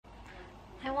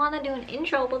I want to do an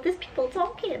intro, but there's people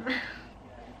talking.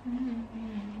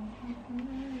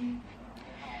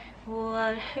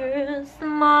 What hurts the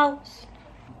most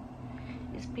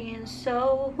is being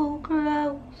so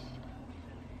close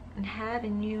and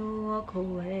having you walk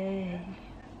away.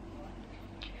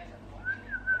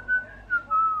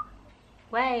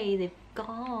 Way they've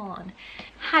gone.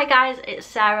 Hi guys, it's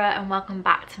Sarah and welcome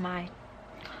back to my...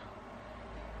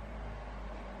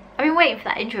 I've been waiting for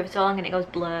that intro for so long and it goes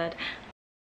blurred.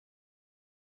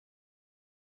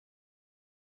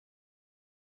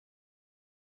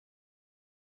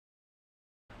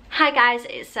 Hi guys,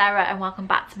 it's Sarah and welcome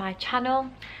back to my channel.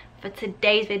 For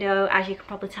today's video, as you can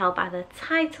probably tell by the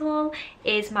title,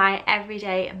 is my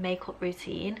everyday makeup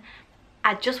routine.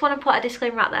 I just want to put a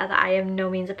disclaimer out there that I am no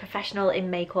means a professional in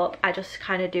makeup. I just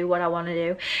kind of do what I want to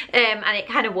do and it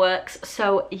kind of works.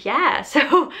 So yeah,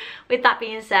 so with that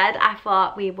being said, I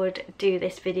thought we would do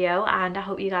this video and I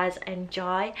hope you guys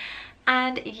enjoy.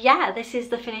 And yeah, this is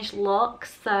the finished look.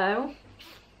 So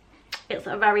it's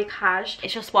a very cash.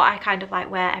 It's just what I kind of like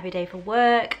wear every day for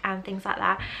work and things like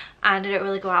that. And I don't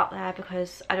really go out there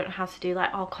because I don't know how to do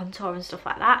like all contour and stuff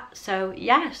like that. So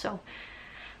yeah, so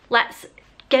let's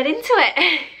get into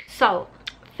it. So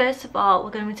first of all,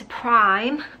 we're going to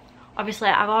prime. Obviously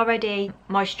I've already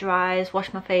moisturized,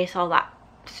 washed my face, all that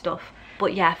stuff.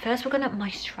 But yeah, first we're going to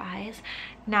moisturize.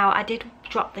 Now I did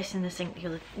drop this in the sink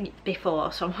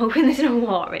before, so I'm hoping there's no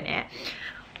water in it.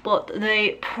 But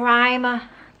the primer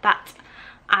that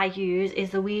I use is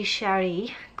the Wee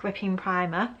Sherry Gripping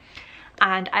Primer,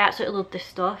 and I absolutely love this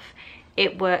stuff.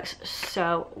 It works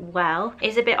so well.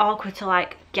 It's a bit awkward to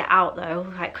like get out though,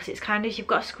 like because it's kind of, you've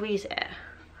got to squeeze it,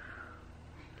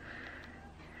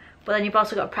 but then you've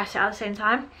also got to press it at the same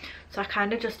time. So I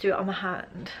kind of just do it on my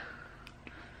hand.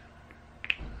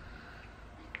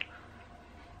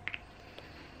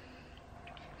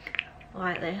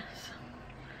 Like this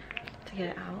to get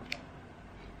it out.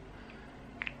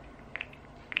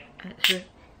 And it's just,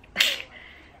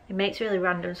 it makes really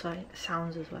random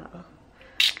sounds as well.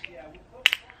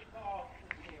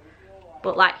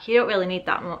 But like, you don't really need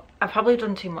that much. I've probably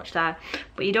done too much there,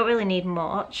 but you don't really need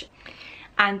much.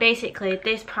 And basically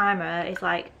this primer is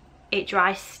like, it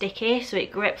dries sticky, so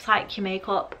it grips like your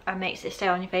makeup and makes it stay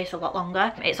on your face a lot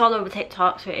longer. It's all over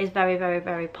TikTok, so it is very, very,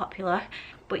 very popular.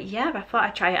 But yeah, I thought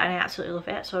I'd try it and I absolutely love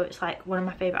it. So it's like one of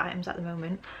my favourite items at the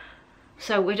moment.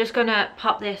 So we're just gonna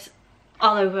pop this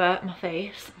all over my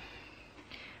face.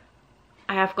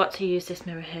 I have got to use this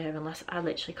mirror here unless I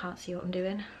literally can't see what I'm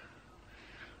doing.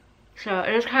 So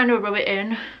I just kind of rub it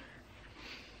in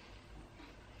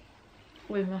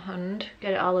with my hand,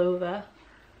 get it all over.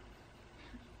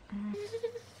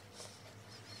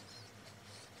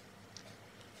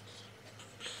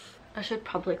 I should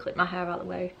probably clip my hair out of the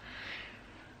way.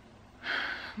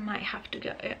 Might have to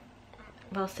get it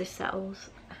whilst this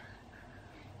settles.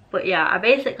 But yeah, I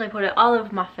basically put it all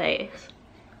over my face.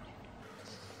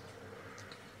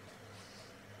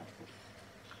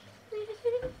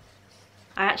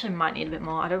 I actually might need a bit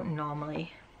more. I don't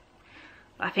normally.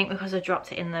 But I think because I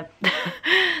dropped it in the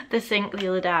the sink the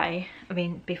other day, I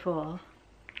mean before,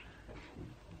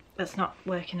 that's not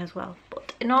working as well.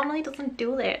 But it normally doesn't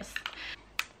do this.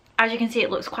 As you can see, it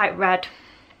looks quite red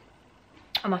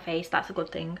on my face. That's a good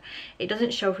thing. It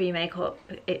doesn't show through your makeup.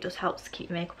 It just helps keep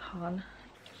your makeup on.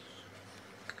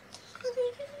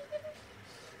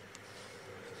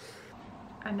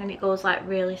 And then it goes like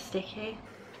really sticky,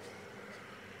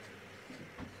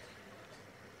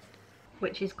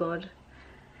 which is good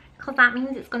because that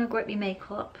means it's going to grip your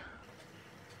makeup.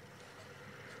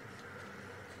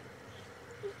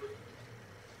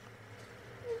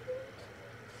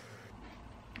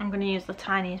 I'm going to use the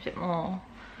tiniest bit more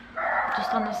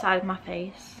just on the side of my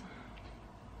face.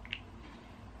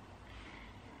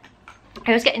 I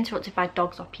always get interrupted by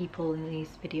dogs or people in these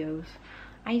videos.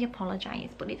 I apologise,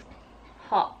 but it's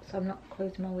hot, so I'm not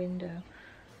closing my window.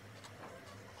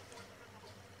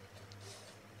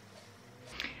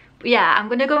 But yeah, I'm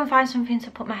gonna go and find something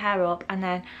to put my hair up, and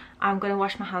then I'm gonna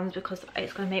wash my hands because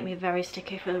it's gonna make me very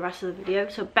sticky for the rest of the video.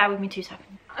 So bear with me 2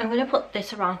 seconds. I'm gonna put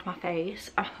this around my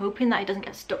face. I'm hoping that it doesn't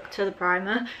get stuck to the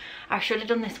primer. I should have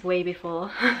done this way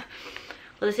before. Well,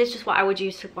 this is just what I would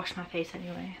use to wash my face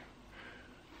anyway.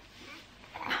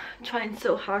 I'm trying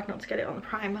so hard not to get it on the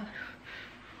primer.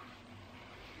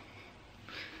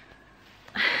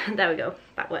 There we go,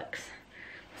 that works.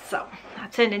 So I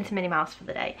turned into Minnie Mouse for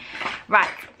the day. Right,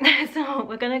 so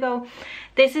we're gonna go,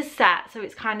 this is set, so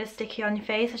it's kind of sticky on your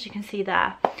face, as you can see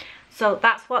there. So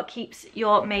that's what keeps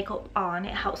your makeup on.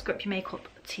 It helps grip your makeup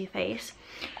to your face.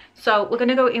 So we're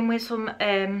gonna go in with some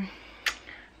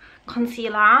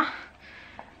concealer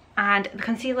And the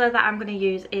concealer that I'm going to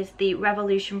use is the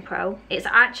Revolution Pro. It's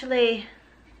actually,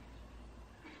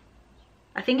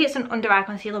 I think it's an under eye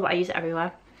concealer, but I use it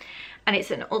everywhere. And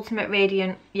it's an Ultimate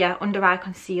Radiant, yeah, under eye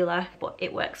concealer, but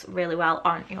it works really well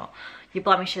on your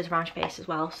blemishes around your face as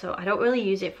well. So I don't really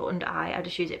use it for under eye, I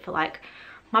just use it for like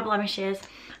my blemishes.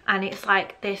 And it's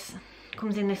like this,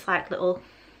 comes in this like little,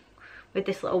 with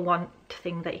this little wand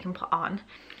thing that you can put on.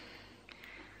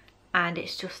 And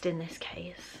it's just in this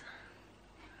case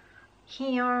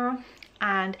here.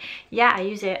 And yeah, I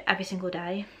use it every single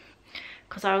day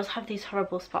because I always have these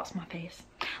horrible spots on my face.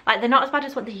 Like, they're not as bad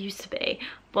as what they used to be,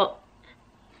 but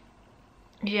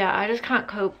yeah, I just can't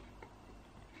cope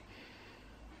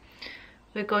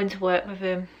with going to work with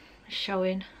them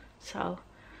showing, so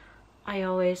I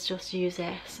always just use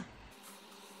this.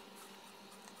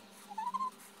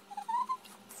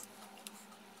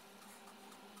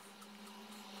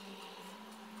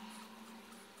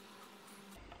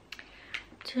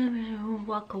 To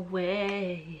walk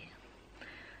away.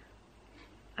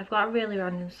 I've got a really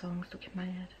random song stuck in my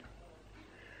head.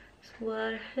 So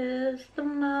what hurts the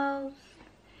most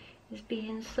is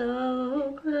being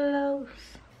so close.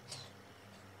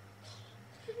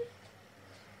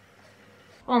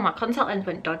 Oh, my contact lens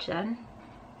went dodgy then.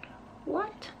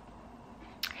 What?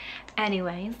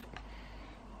 Anyways,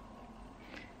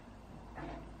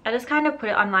 I just kind of put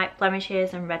it on like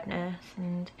blemishes and redness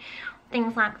and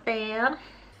things like that.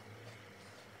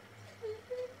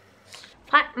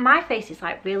 Like, my face is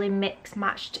like really mixed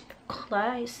matched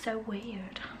colour. It's so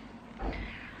weird.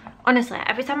 Honestly,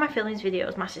 every time I film these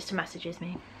videos, my sister messages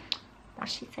me.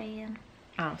 What's she saying?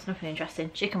 Oh, it's nothing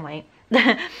interesting. She can wait.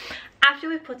 After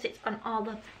we put it on all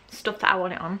the stuff that I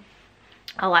want it on,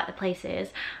 or like the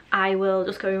places, I will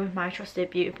just go in with my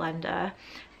trusted beauty blender.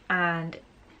 And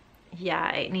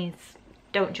yeah, it needs,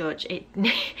 don't judge, it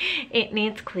it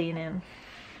needs cleaning.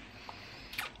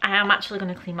 I am actually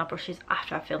going to clean my brushes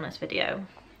after I film this video.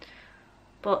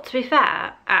 But to be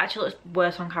fair, it actually looks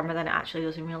worse on camera than it actually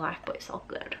does in real life, but it's all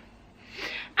good.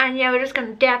 And yeah, we're just going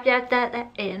to dab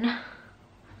that in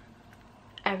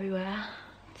everywhere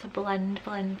to blend,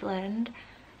 blend, blend.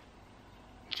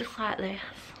 Just like this.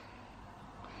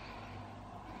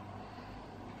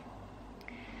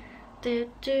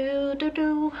 Do, do, do,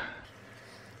 do.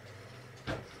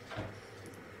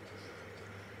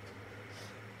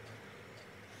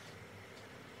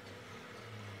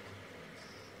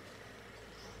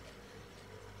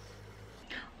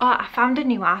 Oh, I found a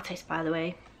new artist, by the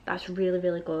way, that's really,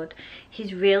 really good.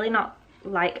 He's really not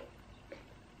like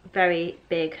very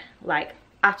big, like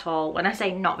at all. When I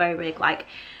say not very big, like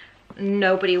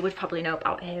nobody would probably know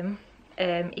about him.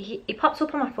 He pops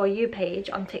up on my For You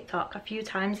page on TikTok a few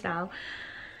times now,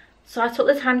 so I took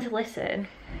the time to listen,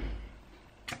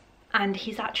 and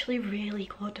he's actually really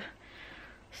good.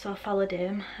 So I followed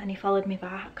him and he followed me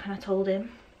back, and I told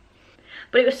him.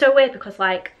 But it was so weird because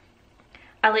like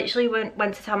I literally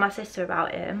went to tell my sister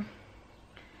about him,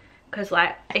 because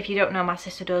like, if you don't know, my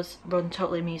sister does run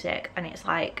Totally Music, and it's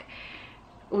like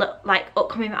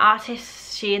upcoming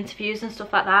artists she interviews and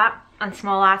stuff like that, and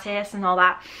small artists and all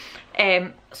that.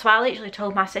 So I literally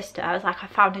told my sister, I was like, I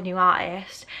found a new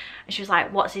artist, and she was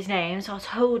like, what's his name? So I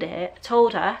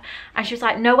told her, and she was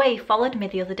like, no way, he followed me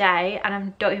the other day and I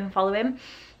don't even follow him.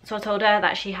 So I told her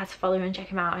that she had to follow him and check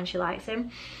him out, and she likes him,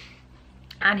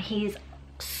 and he's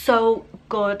so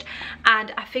good.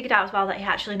 And I figured out as well that he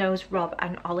actually knows Rob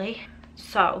and Ollie,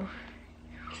 so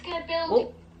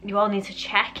oh, you all need to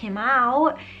check him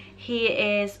out.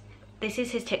 This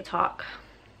is his TikTok,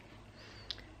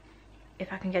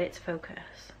 if I can get it to focus.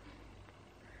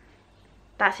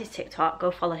 That's his TikTok,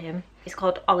 go follow him. He's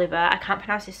called Oliver. I can't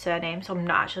pronounce his surname, so I'm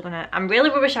not actually gonna, I'm really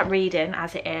rubbish at reading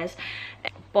as it is,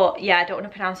 but yeah, I don't want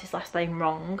to pronounce his last name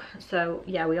wrong. So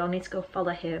yeah, we all need to go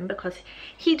follow him because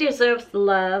he deserves the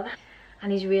love,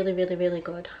 and he's really, really, really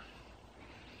good.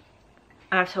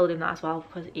 And I've told him that as well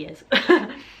because he is.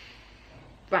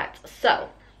 Right, so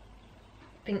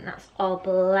I think that's all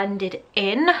blended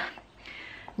in.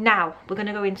 Now we're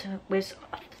gonna go into with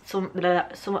some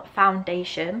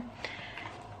foundation.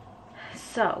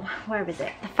 So where is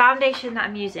it? The foundation that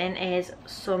I'm using is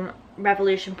some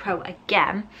Revolution Pro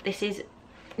again. This is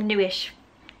newish.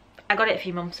 I got it a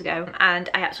few months ago and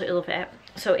I absolutely love it.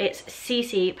 So it's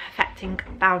CC Perfecting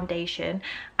Foundation,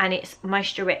 and it's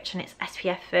moisture rich, and it's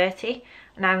SPF 30,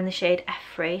 and I'm in the shade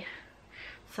F3.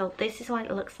 So this is what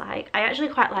it looks like. I actually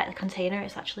quite like the container,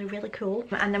 it's actually really cool.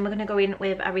 And then we're going to go in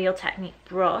with a Real Technique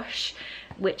brush,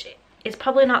 which is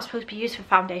probably not supposed to be used for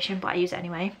foundation, but I use it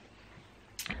anyway.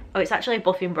 Oh, it's actually a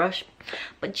buffing brush,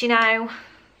 but you know,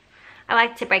 I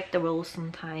like to break the rules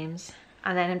sometimes.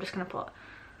 And then I'm just going to put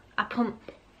a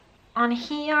pump on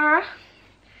here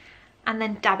and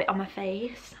then dab it on my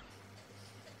face.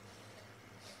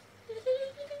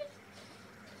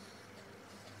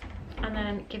 And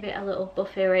then give it a little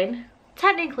buffering.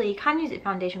 Technically you can use it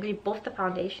foundation because you buff the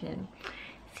foundation in.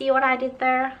 See what I did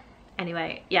there?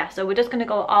 Anyway, yeah, so we're just going to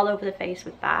go all over the face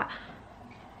with that.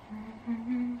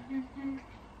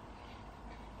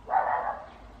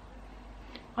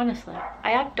 Honestly,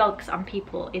 I had dogs and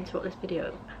people interrupt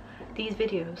these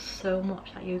videos so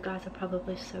much that you guys are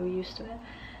probably so used to it.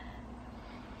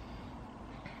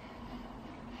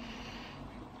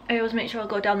 I always make sure I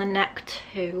go down the neck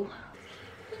too.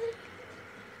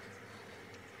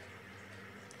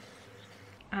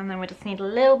 And then we just need a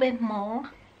little bit more,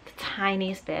 the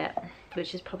tiniest bit,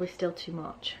 which is probably still too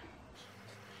much.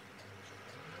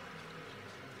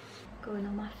 Going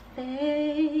on my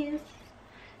face.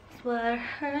 It's where it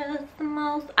hurts the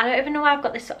most. I don't even know why I've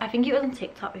got this. I think it was on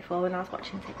TikTok before when I was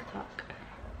watching TikTok.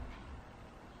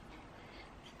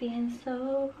 It's being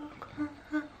so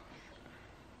close.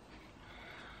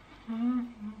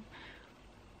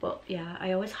 But yeah,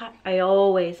 I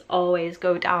always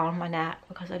go down my neck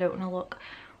because I don't want to look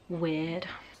weird.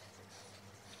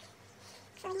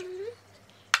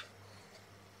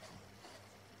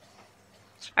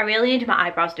 I really need my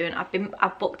eyebrows doing.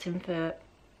 I've booked in to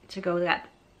go get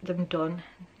them done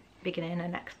beginning of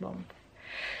next month,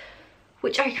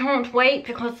 which I can't wait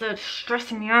because they're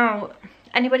stressing me out.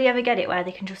 Anybody ever get it where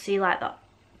they can just see like that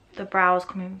the brows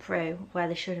coming through where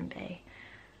they shouldn't be,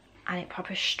 and it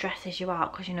probably stresses you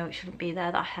out because you know it shouldn't be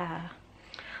there, that hair,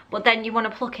 but then you want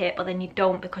to pluck it but then you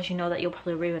don't because you know that you'll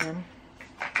probably ruin them.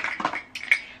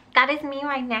 That is me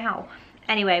right now.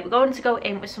 Anyway, we're going to go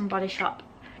in with some Body Shop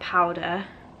powder.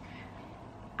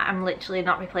 I'm literally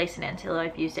not replacing it until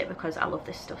I've used it because I love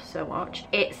this stuff so much.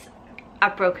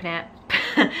 I've broken it.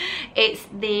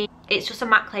 It's just a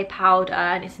matte clay powder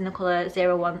and it's in the colour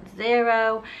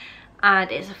 010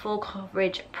 and it's a full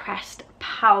coverage pressed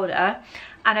powder,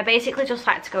 and I basically just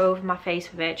like to go over my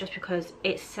face with it just because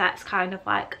it sets kind of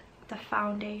like the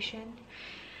foundation,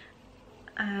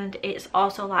 and it's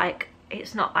also like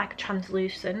it's not like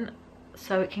translucent,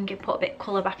 so it can put a bit of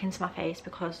colour back into my face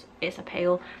because it's a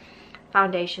pale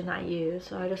foundation that I use.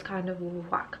 So I just kind of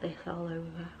whack this all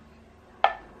over.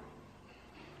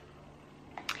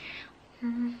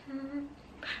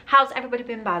 How's everybody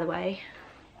been, by the way?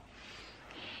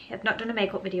 I've not done a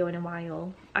makeup video in a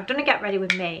while. I've done a get ready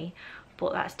with me,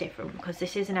 but that's different because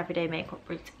this is an everyday makeup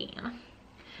routine.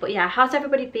 But yeah, how's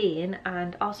everybody been?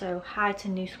 And also hi to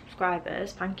new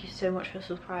subscribers. Thank you so much for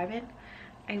subscribing.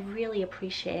 I really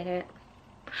appreciate it.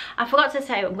 I forgot to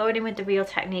say I'm going in with the Real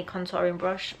Technique contouring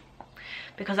brush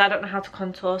because I don't know how to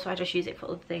contour, so I just use it for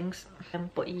other things.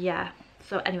 But yeah,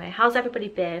 so anyway, how's everybody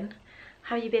been?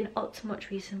 Have you been up to much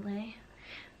recently?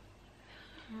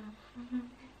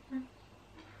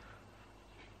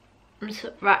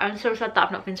 I'm so sad that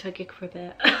I've not been to a gig for a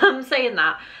bit. I'm saying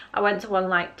that. I went to one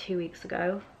like 2 weeks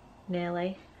ago,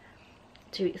 nearly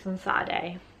 2 weeks on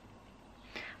Saturday.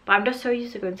 But I'm just so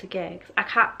used to going to gigs.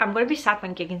 I'm going to be sad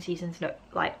when gigging season's not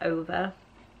like over.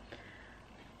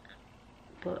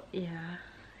 But yeah,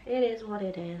 it is what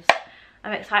it is.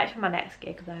 I'm excited for my next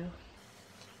gig though.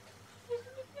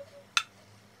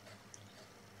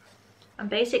 I'm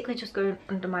basically just going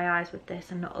under my eyes with this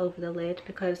and not over the lid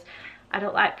because I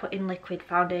don't like putting liquid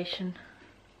foundation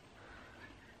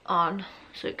on,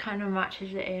 so it kind of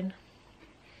matches it in.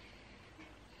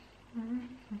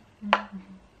 I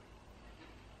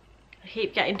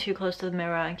keep getting too close to the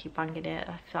mirror and keep banging it.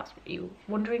 If that's what you're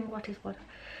wondering, what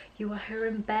you are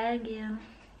hearing banging.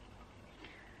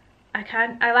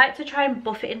 I like to try and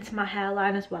buff it into my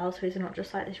hairline as well, so it's not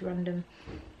just like this random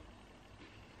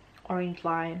orange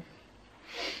line.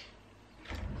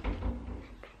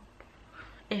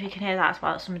 If you can hear that as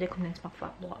well, somebody coming into my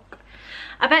flat block.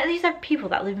 I bet these are people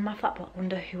that live in my flat block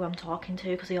wonder who I'm talking to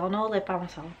because they all know I live by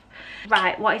myself.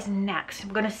 Right, what is next?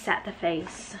 I'm going to set the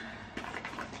face.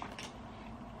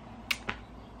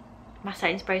 My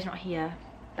setting spray's not here.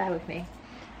 Bear with me.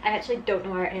 I actually don't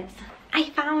know where it is. I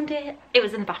found it. It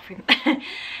was in the bathroom.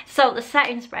 So the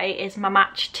setting spray is my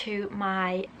match to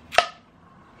my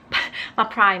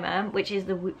primer, which is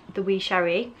the Wee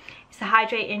Sherry. It's the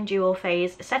Hydrating Dual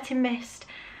Phase Setting Mist.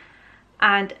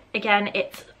 And again,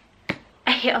 it's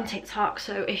a hit on TikTok,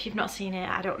 so if you've not seen it,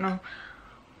 I don't know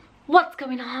what's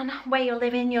going on, where you're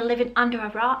living under a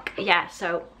rock. Yeah,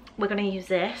 so we're going to use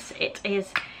this. It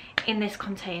is in this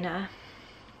container.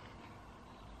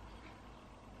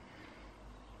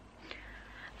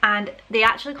 And they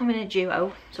actually come in a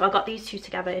duo, so I got these two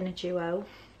together in a duo.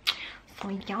 So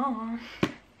yeah.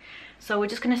 So we're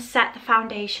just going to set the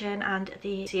foundation and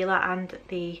the concealer and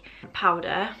the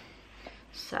powder.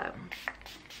 So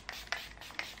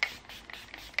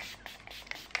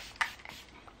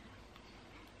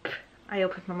I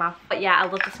opened my mouth. But yeah, I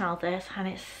love the smell of this, and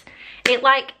it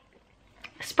like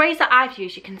sprays that I've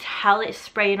used, you can tell it's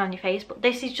spraying on your face, but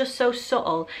this is just so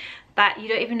subtle that you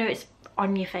don't even know it's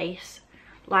on your face.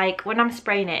 Like when I'm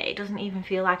spraying it, it doesn't even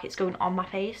feel like it's going on my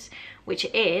face, which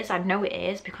it is. I know it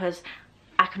is because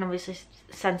I can obviously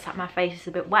sense that my face is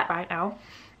a bit wet right now,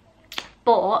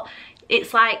 but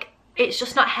it's like, it's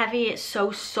just not heavy, it's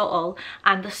so subtle,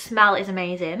 and the smell is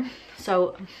amazing.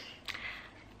 So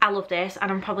I love this,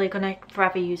 and I'm probably gonna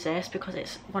forever use this because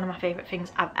it's one of my favorite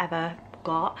things I've ever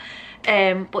got.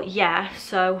 But yeah,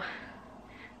 so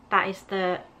that is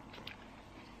the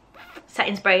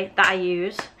setting spray that I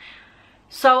use.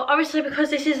 So obviously, because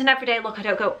this is an everyday look, I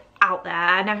don't go out there.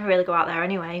 I never really go out there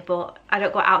anyway, but I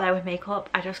don't go out there with makeup.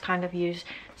 I just kind of use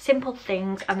simple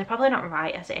things, and they're probably not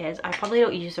right as it is. I probably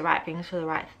don't use the right things for the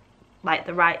right, like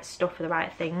the right stuff for the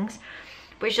right things,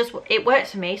 but it's just, it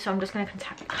works for me. So I'm just going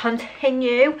to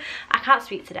continue. I can't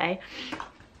speak today.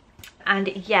 And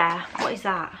yeah, what is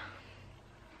that?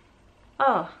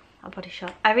 Oh, a Body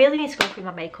Shop. I really need to go through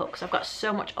my makeup because I've got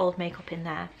so much old makeup in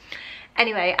there.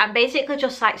 Anyway, I'm basically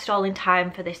just like stalling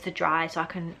time for this to dry so I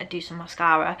can do some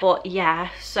mascara. But yeah,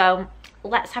 so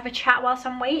let's have a chat whilst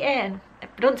I'm waiting. It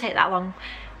don't take that long,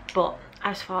 but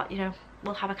I just thought, you know,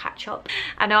 we'll have a catch up.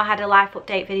 I know I had a life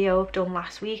update video done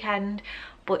last weekend,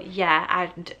 but yeah,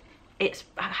 and it's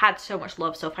had so much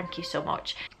love, so thank you so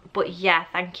much. But yeah,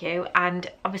 thank you.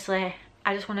 And obviously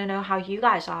I just want to know how you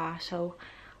guys are, so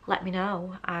let me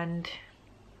know. And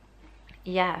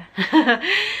yeah.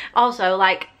 Also,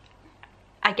 like,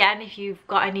 again, if you've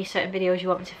got any certain videos you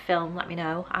want me to film, let me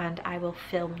know and I will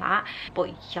film that.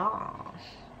 But yeah,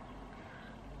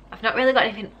 I've not really got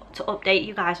anything to update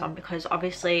you guys on because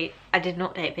obviously I did an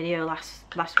update video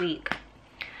last week.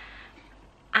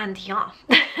 And yeah,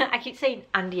 I keep saying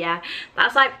and yeah,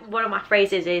 that's like one of my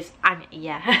phrases is and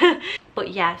yeah.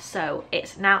 But yeah, so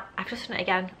it's now, I've just done it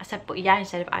again. I said but yeah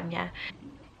instead of and yeah.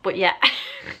 But yeah.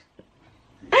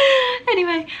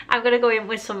 Anyway, I'm gonna go in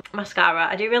with some mascara.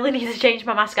 I do really need to change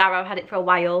my mascara. I've had it for a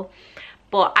while,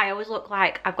 but I always look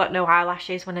like I've got no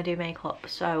eyelashes when I do makeup,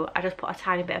 so I just put a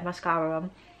tiny bit of mascara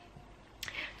on.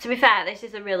 To be fair, this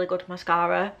is a really good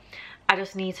mascara. I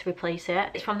just need to replace it.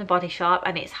 It's from the Body Shop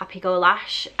and it's Happy Go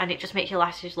Lash, and it just makes your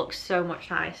lashes look so much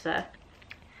nicer.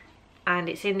 And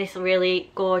it's in this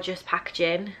really gorgeous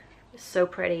packaging. It's so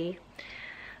pretty.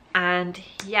 And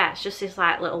yeah, it's just this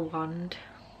like little wand.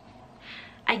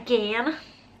 Again,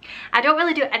 I don't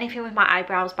really do anything with my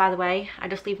eyebrows, by the way. I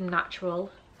just leave them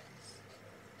natural.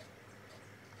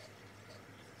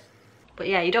 But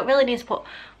yeah, you don't really need to put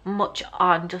much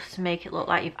on just to make it look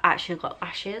like you've actually got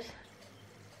lashes.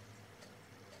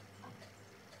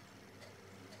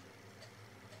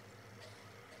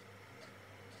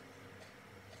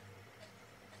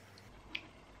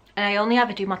 And I only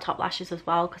ever do my top lashes as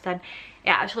well, because then it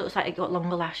actually looks like you've got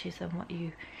longer lashes than what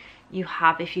you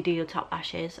have if you do your top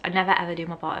lashes. I never ever do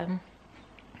my bottom,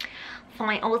 so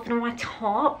I always do my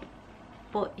top.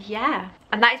 But yeah,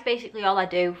 and that is basically all I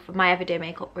do for my everyday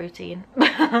makeup routine.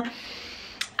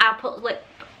 I'll put lip,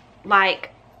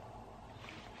 like,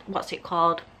 what's it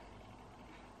called,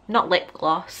 not lip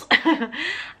gloss.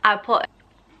 I put,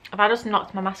 have I just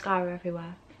knocked my mascara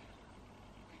everywhere?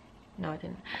 No, I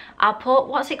didn't. I'll put,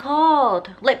 what's it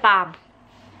called, lip balm.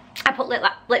 I put lip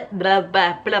blah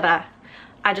blah blah blah.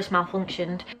 I just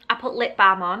malfunctioned. I put lip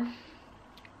balm on,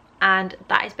 and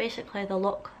that is basically the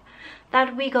look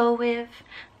that we go with,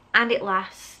 and it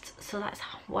lasts. So that's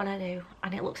what I do,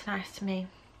 and it looks nice to me.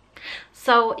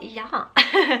 So yeah.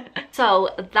 So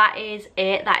that is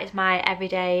it. That is my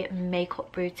everyday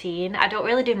makeup routine. I don't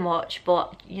really do much,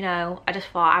 but you know, I just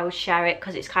thought I would share it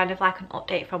because it's kind of like an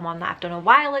update from one that I've done a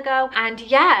while ago. And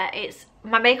yeah, it's,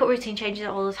 my makeup routine changes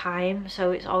all the time,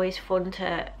 so it's always fun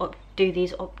to do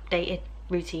these updated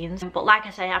routines. But like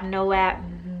I say, I'm nowhere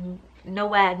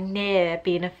near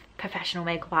being a professional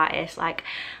makeup artist. Like,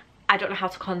 I don't know how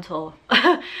to contour.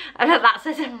 I know that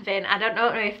says something. I don't know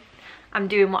if I'm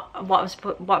doing what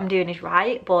I'm doing is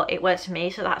right, but it works for me,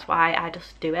 so that's why I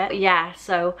just do it. But yeah,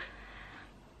 so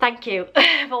thank you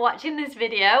for watching this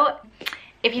video.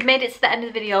 If you've made it to the end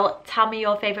of the video, tell me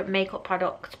your favourite makeup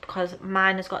product, because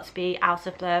mine has got to be out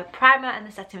of the primer and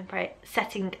the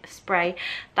setting spray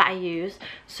that I use.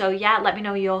 So yeah, let me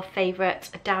know your favourite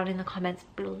down in the comments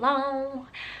below.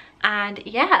 And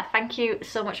yeah, thank you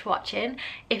so much for watching.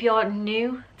 If you're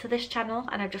new to this channel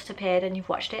and I've just appeared and you've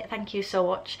watched it, thank you so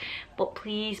much. But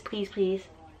please, please, please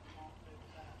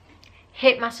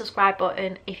hit my subscribe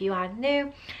button if you are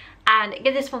new, and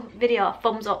give this video a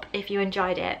thumbs up if you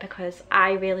enjoyed it, because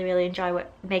I really enjoy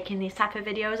making these type of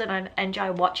videos, and I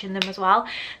enjoy watching them as well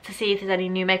to see if there's any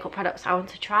new makeup products I want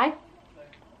to try.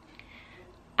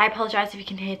 I apologise if you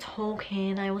can hear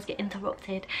talking, I always get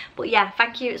interrupted. But yeah,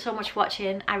 thank you so much for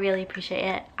watching, I really appreciate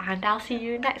it, and I'll see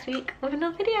you next week with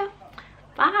another video.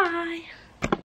 Bye!